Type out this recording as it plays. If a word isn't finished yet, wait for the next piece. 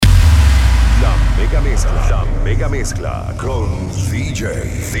mega mezcla con DJ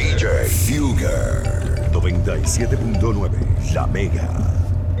Fugger. 97.9, La Mega.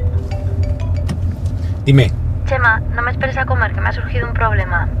 Dime. Chema, no me esperes a comer, que me ha surgido un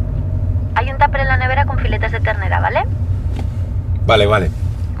problema. Hay un tupper en la nevera con filetes de ternera, ¿vale? Vale.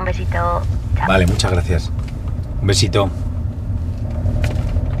 Un besito. Chao. Vale, muchas gracias. Un besito.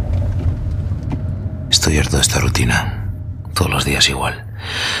 Estoy harto de esta rutina. Todos los días igual.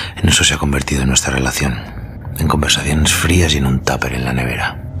 En eso se ha convertido nuestra relación. En conversaciones frías y en un tupper en la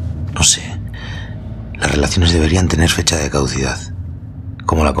nevera. No sé. Las relaciones deberían tener fecha de caducidad.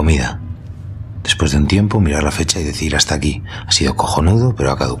 Como la comida. Después de un tiempo, mirar la fecha y decir hasta aquí. Ha sido cojonudo,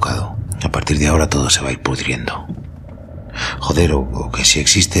 pero ha caducado. A partir de ahora todo se va a ir pudriendo. Joder, o que si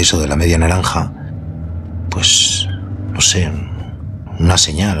existe eso de la media naranja, pues, no sé, una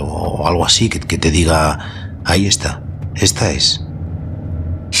señal o algo así que te diga, ahí está, esta es.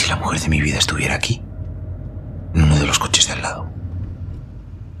 ¿Y si la mujer de mi vida estuviera aquí? En uno de los coches de al lado.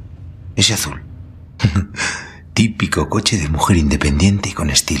 Ese azul. Típico coche de mujer independiente y con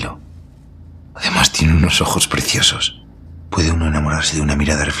estilo. Además tiene unos ojos preciosos. Puede uno enamorarse de una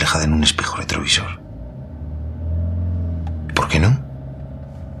mirada reflejada en un espejo retrovisor. ¿Por qué no?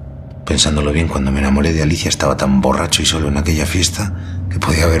 Pensándolo bien, cuando me enamoré de Alicia estaba tan borracho y solo en aquella fiesta que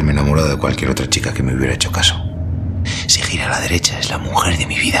podía haberme enamorado de cualquier otra chica que me hubiera hecho caso. Si gira a la derecha es la mujer de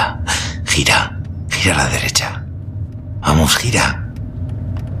mi vida. Gira a la derecha. Vamos, gira.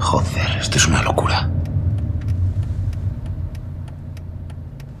 Joder, esto es una locura.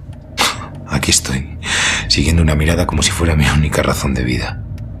 Aquí estoy, siguiendo una mirada como si fuera mi única razón de vida.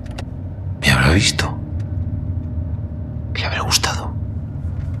 ¿Me habrá visto? ¿Le habrá gustado?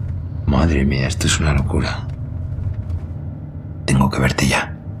 Madre mía, esto es una locura. Tengo que verte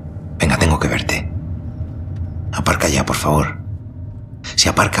ya. Venga, tengo que verte. Aparca ya, por favor. Si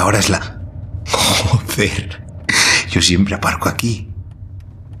aparca ahora es la... Joder. Yo siempre aparco aquí.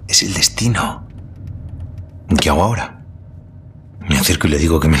 Es el destino. ¿Qué hago ahora? Me acerco y le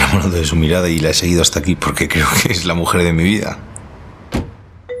digo que me enamoro de su mirada y la he seguido hasta aquí porque creo que es la mujer de mi vida.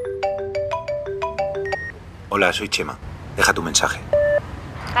 Hola, soy Chema. Deja tu mensaje.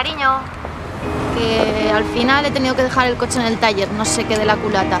 Cariño, que al final he tenido que dejar el coche en el taller, no sé qué de la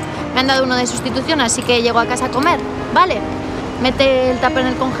culata. Me han dado uno de sustitución, así que llego a casa a comer, ¿vale? Mete el tupper en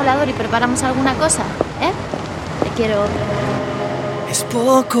el congelador y preparamos alguna cosa, ¿eh? Te quiero. Es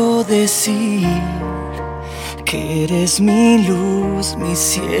poco decir que eres mi luz, mi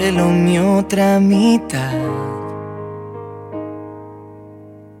cielo, mi otra mitad.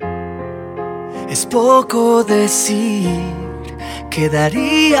 Es poco decir que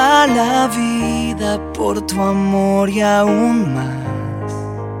daría la vida por tu amor y aún más.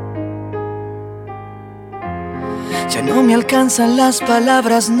 Ya no me alcanzan las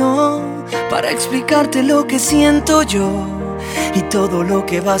palabras, no, para explicarte lo que siento yo y todo lo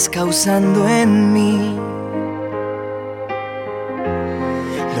que vas causando en mí.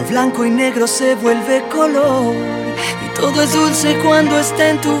 Lo blanco y negro se vuelve color y todo es dulce cuando está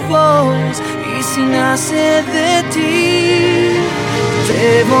en tu voz. Y si nace de ti,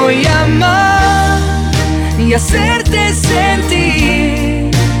 te voy a amar y hacerte sentir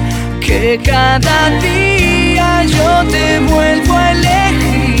que cada día yo te vuelvo a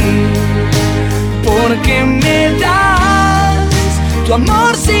elegir, porque me das tu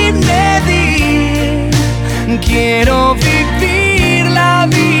amor sin medir. Quiero vivir la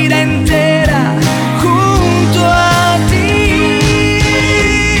vida entera junto a ti.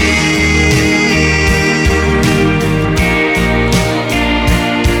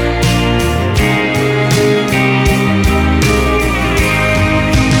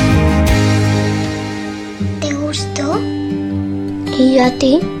 ¿Te gustó? ¿Y yo a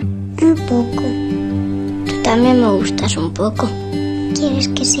ti? Un poco. Tú también me gustas un poco. ¿Quieres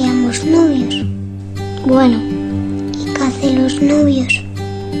que seamos novios? Bueno, ¿y qué hacen los novios?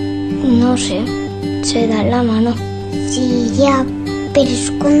 No sé, se dan la mano. Sí, ya, pero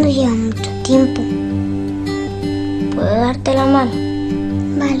es cuando lleva mucho tiempo. ¿Puedo darte la mano?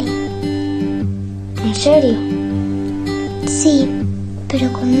 Vale. ¿En serio? Sí,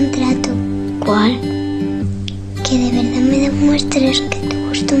 pero con un trato. ¿Cuál? Que de verdad me demuestres que te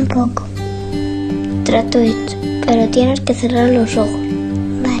gusta un poco. Trato hecho, pero tienes que cerrar los ojos.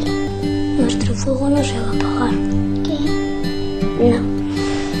 Vale. Nuestro fuego no se va a apagar. ¿Qué? No.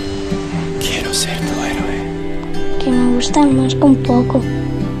 Quiero ser tu héroe. Que me gustan más que un poco.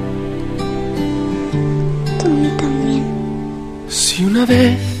 Tú a mí también. Si una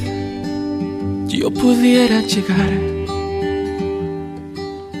vez yo pudiera llegar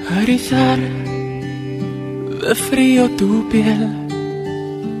a erizar de frío tu piel,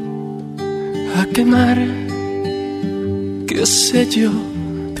 a quemar, qué sé yo,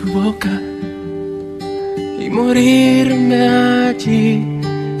 tu boca y morirme allí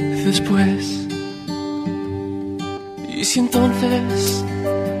después. Y si entonces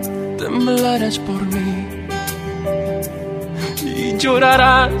temblarás por mí y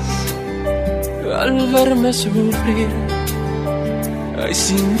llorarás al verme sufrir, ay,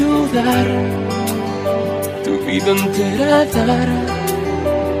 sin dudar, tu vida entera dar,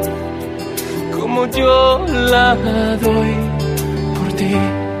 como yo la doy por ti.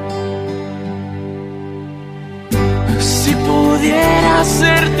 Si pudiera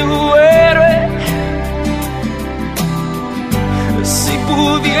ser tu héroe, si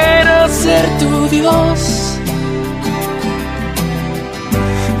pudiera ser tu Dios,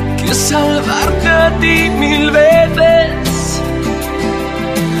 que salvarte a ti 1000 veces,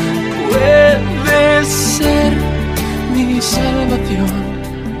 puedes ser mi salvación.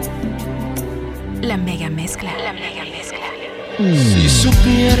 La mega mezcla, la mega mezcla. Si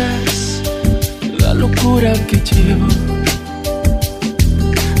supieras la locura que llevo,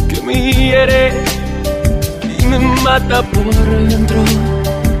 que me hiere y me mata por dentro,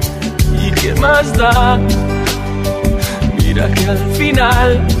 ¿y qué más da? Mira que al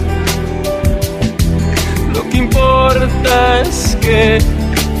final lo que importa es que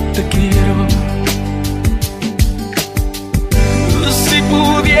te quiero. Si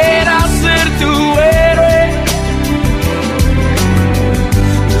pudiera ser tu héroe,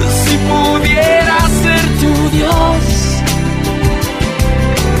 si pudiera ser tu Dios,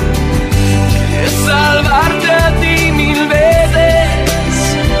 que salvarte a ti 1000 veces,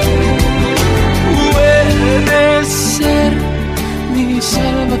 puedes ser mi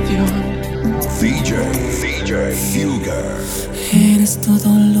salvación. DJ Fugger. Eres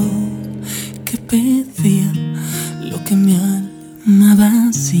todo lo que pedía, lo que mi alma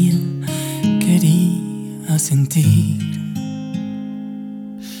vacía quería sentir.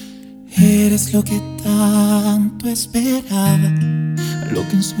 Eres lo que tanto esperaba, lo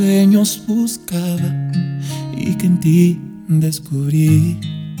que en sueños buscaba y que en ti descubrí.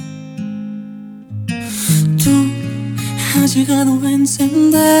 Tú has llegado a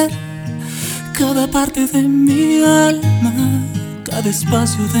encender cada parte de mi alma, cada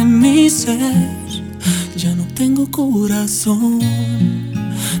espacio de mi ser. Ya no tengo corazón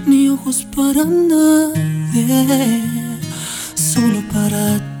ni ojos para nadie, solo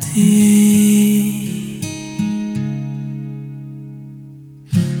para ti.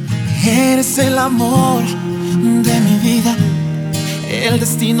 Eres el amor de mi vida, el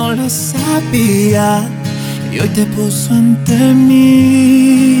destino lo sabía y hoy te puso ante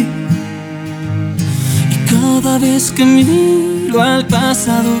mí. Cada vez que miro al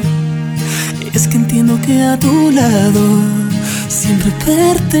pasado, es que entiendo que a tu lado siempre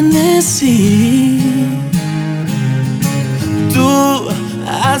pertenecí. Tú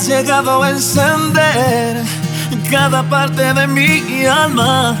has llegado a encender cada parte de mi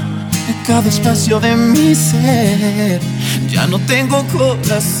alma, cada espacio de mi ser. Ya no tengo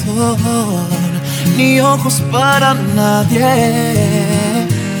corazón ni ojos para nadie,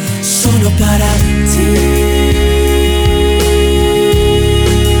 solo para ti.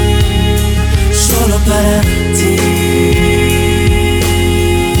 Solo para ti.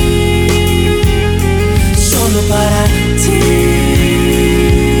 Solo para ti.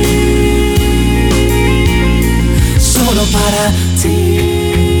 Solo para ti.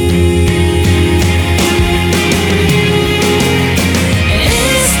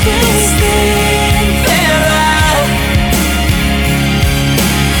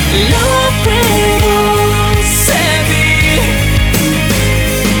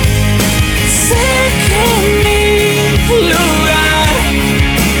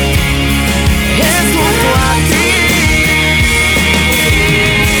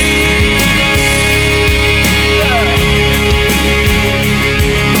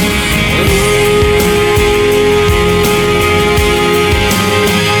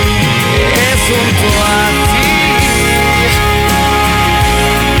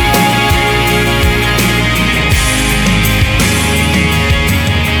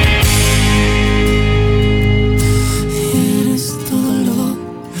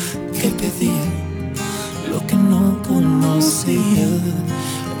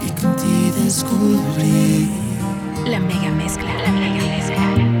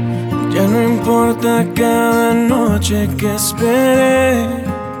 Cada noche que esperé,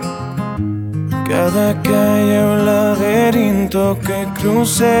 cada calle o laberinto que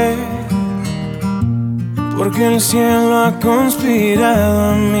crucé, porque el cielo ha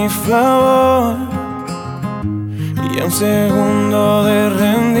conspirado a mi favor, y a un segundo de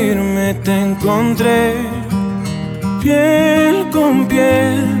rendirme te encontré piel con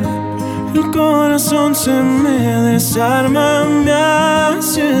piel. El corazón se me desarma, me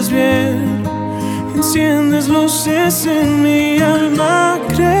haces bien. Enciendes luces en mi alma,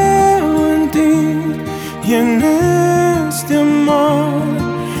 creo en ti y en este amor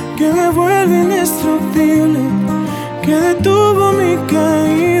que me vuelve indestructible, que detuvo mi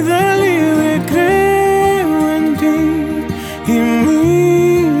caída libre. Creo en ti y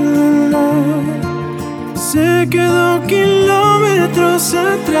mi dolor se quedó kilómetros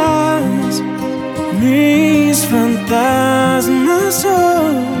atrás. Mis fantasmas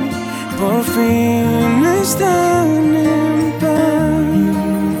hoy por fin están en paz.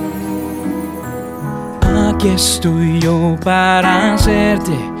 Aquí estoy yo para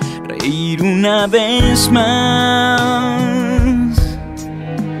hacerte reír una vez más.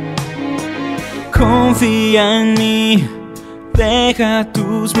 Confía en mí, deja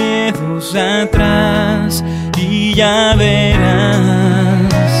tus miedos atrás y ya verás.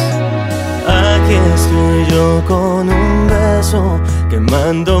 Aquí estoy yo con un beso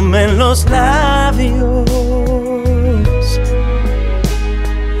quemándome en los labios.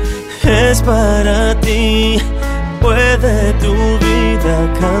 Es para ti, puede tu vida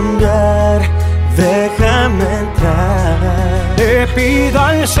cambiar. Déjame entrar. Le pido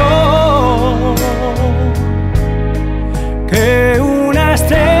al sol que una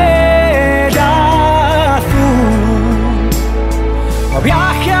estrella azul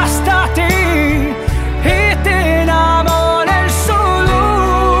viaje hasta ti y te enamore en su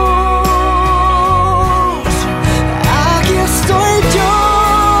luz. Aquí estoy yo,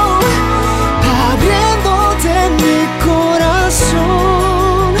 abriéndote mi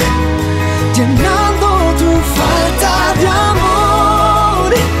corazón, llenando tu falta de amor,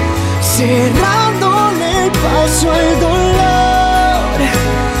 cerrándole el paso al dolor.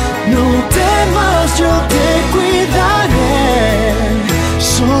 No temas, yo te cuidaré,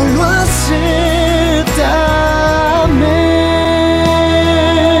 solo acéptame.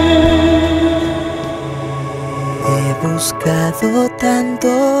 He buscado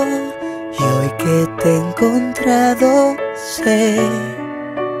tanto y hoy que te he encontrado sé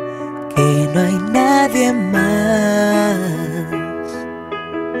que no hay nadie más.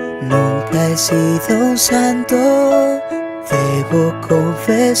 Nunca he sido un santo, debo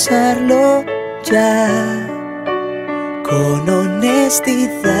confesarlo ya con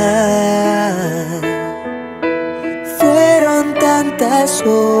honestidad. Fueron tantas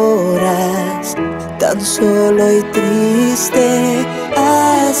horas tan solo y triste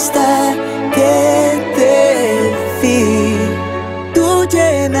hasta que te vi. Tú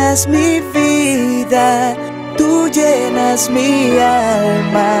llenas mi vida, tú llenas mi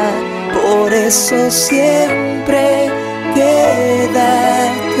alma, por eso siempre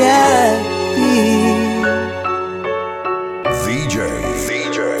quédate aquí. DJ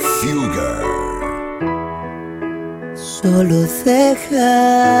Fugger. Solo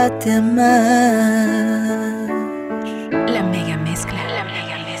déjate amar. La mega mezcla. La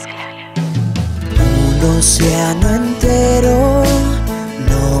mega mezcla. Un océano entero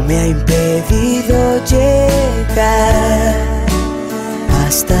no me ha impedido llegar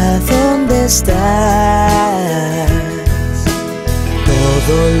hasta donde estás.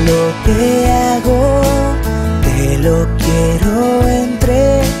 Todo lo que hago te lo quiero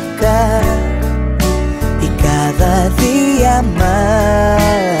entregar y cada día más.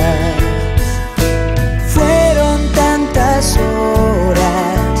 Fueron tantas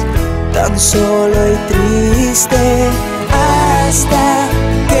horas tan solo y triste hasta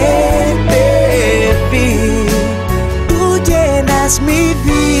que te vi. Tú llenas mi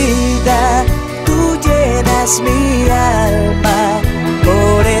vida, tú llenas mi alma,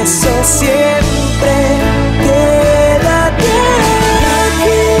 por eso siempre quédate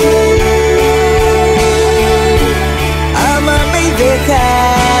aquí. Ámame y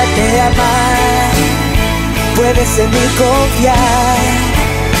déjate amar, puedes en mí confiar.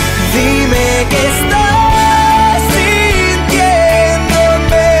 Dime que estás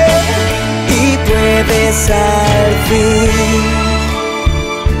sintiéndome y puedes al fin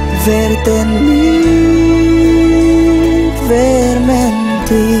verte en mí, verme en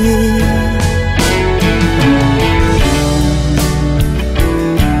ti.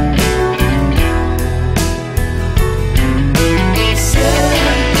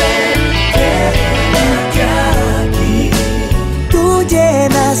 Siempre quédate aquí. Tú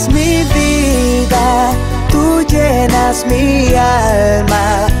llenas mi vida, tú llenas mi alma,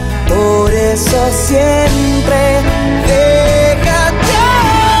 por eso siempre déjate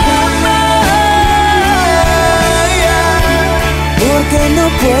amar, porque no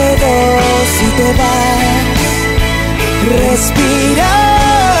puedo quedar,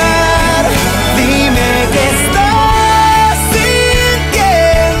 respirar. Dime que estás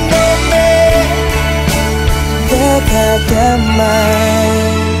sintiéndome, déjate amar,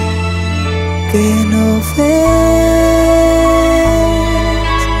 que no ves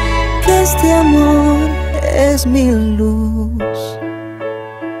que este amor es mi luz.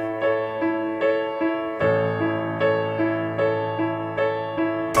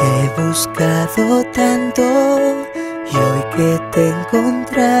 Te he buscado tanto y hoy que te he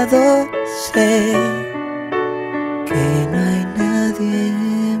encontrado sé que no